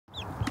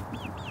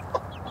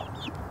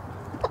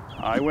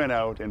I went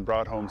out and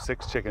brought home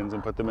 6 chickens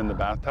and put them in the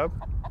bathtub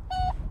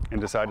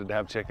and decided to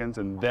have chickens,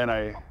 and then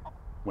I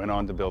went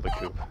on to build a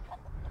coop.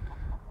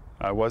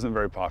 I wasn't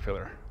very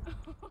popular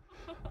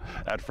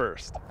at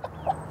first.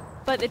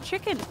 But the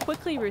chickens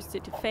quickly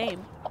roosted to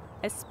fame,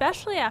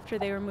 especially after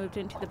they were moved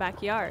into the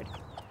backyard.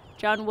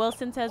 John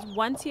Wilson says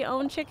once you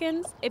own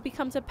chickens, it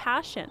becomes a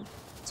passion.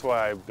 That's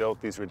why I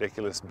built these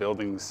ridiculous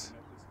buildings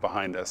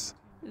behind us.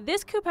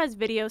 This coop has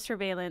video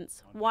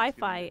surveillance,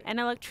 Wi-Fi, and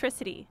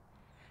electricity.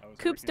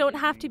 Coops don't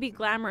have to be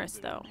glamorous,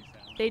 though.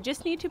 They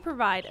just need to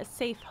provide a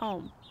safe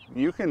home.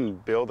 You can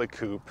build a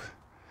coop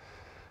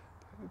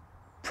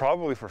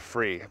probably for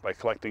free by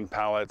collecting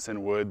pallets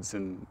and woods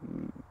and,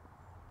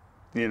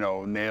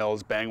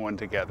 nails, bang one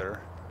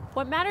together.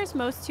 What matters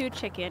most to a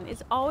chicken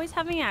is always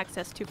having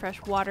access to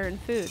fresh water and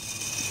food,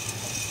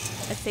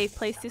 a safe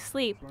place to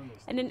sleep,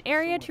 and an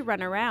area to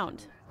run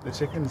around. The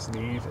chickens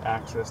need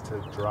access to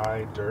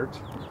dry dirt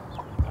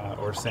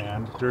or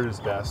sand. Dirt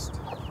is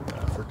best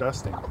for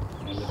dusting,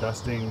 and the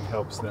dusting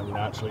helps them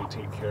naturally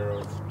take care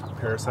of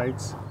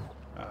parasites.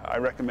 I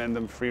recommend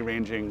them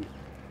free-ranging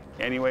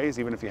anyways,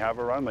 even if you have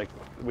a run. Like,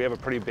 we have a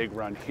pretty big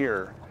run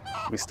here.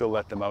 We still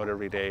let them out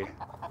every day.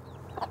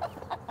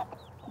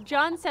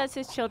 John says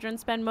his children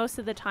spend most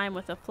of the time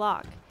with a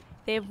flock.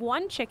 They have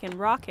one chicken,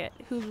 Rocket,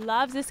 who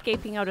loves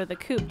escaping out of the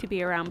coop to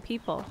be around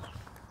people.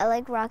 I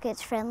like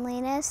Rocket's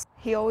friendliness.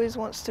 He always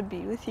wants to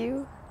be with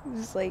you.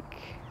 He's like,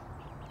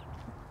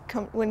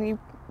 when you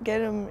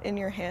get him in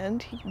your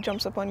hand, he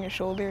jumps up on your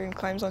shoulder and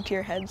climbs onto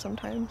your head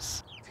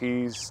sometimes.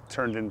 He's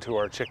turned into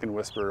our chicken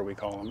whisperer, we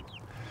call him.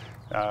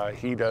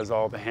 He does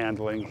all the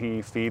handling.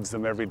 He feeds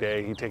them every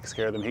day. He takes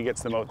care of them. He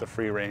gets them out the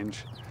free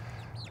range.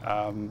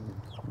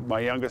 My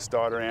youngest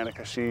daughter,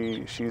 Annika,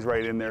 she's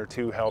right in there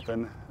too,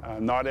 helping.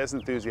 Not as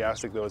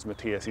enthusiastic though as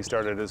Mattias. He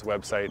started his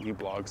website and he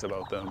blogs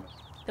about them.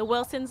 The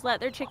Wilsons let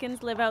their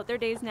chickens live out their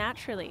days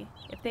naturally.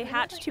 If they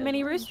hatch too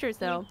many roosters,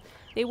 though,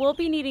 they will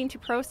be needing to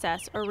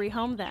process or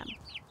rehome them.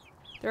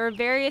 There are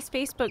various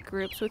Facebook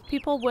groups with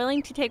people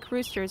willing to take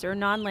roosters or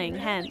non-laying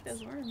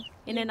hens.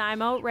 In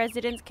Nanaimo,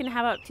 residents can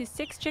have up to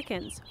 6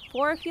 chickens,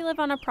 4 if you live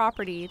on a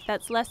property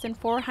that's less than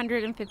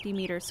 450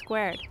 meters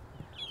squared.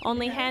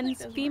 Only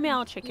hens,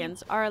 female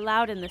chickens, are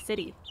allowed in the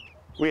city.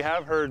 We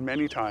have heard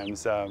many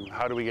times,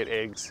 how do we get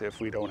eggs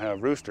if we don't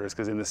have roosters?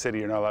 Because in the city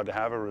you're not allowed to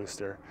have a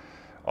rooster.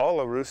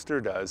 All a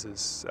rooster does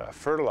is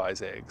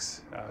fertilize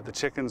eggs. The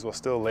chickens will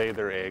still lay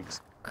their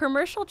eggs.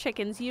 Commercial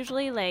chickens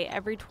usually lay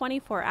every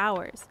 24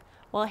 hours,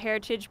 while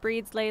heritage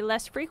breeds lay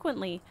less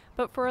frequently,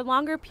 but for a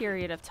longer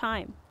period of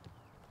time.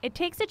 It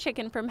takes a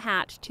chicken from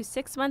hatch to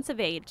 6 months of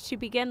age to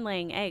begin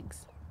laying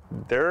eggs.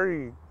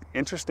 They're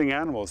interesting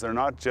animals. They're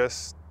not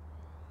just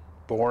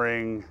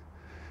boring,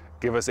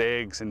 give us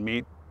eggs and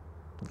meat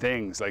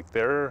things. Like,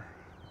 they're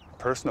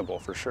personable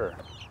for sure.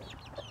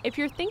 If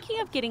you're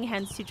thinking of getting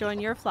hens to join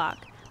your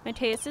flock,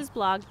 Mattias's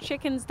blog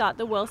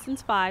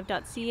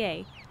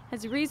chickens.thewilsons5.ca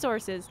has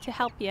resources to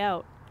help you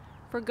out.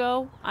 For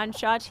Go on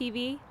Shaw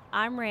TV,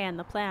 I'm Rayanne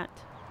the Plant.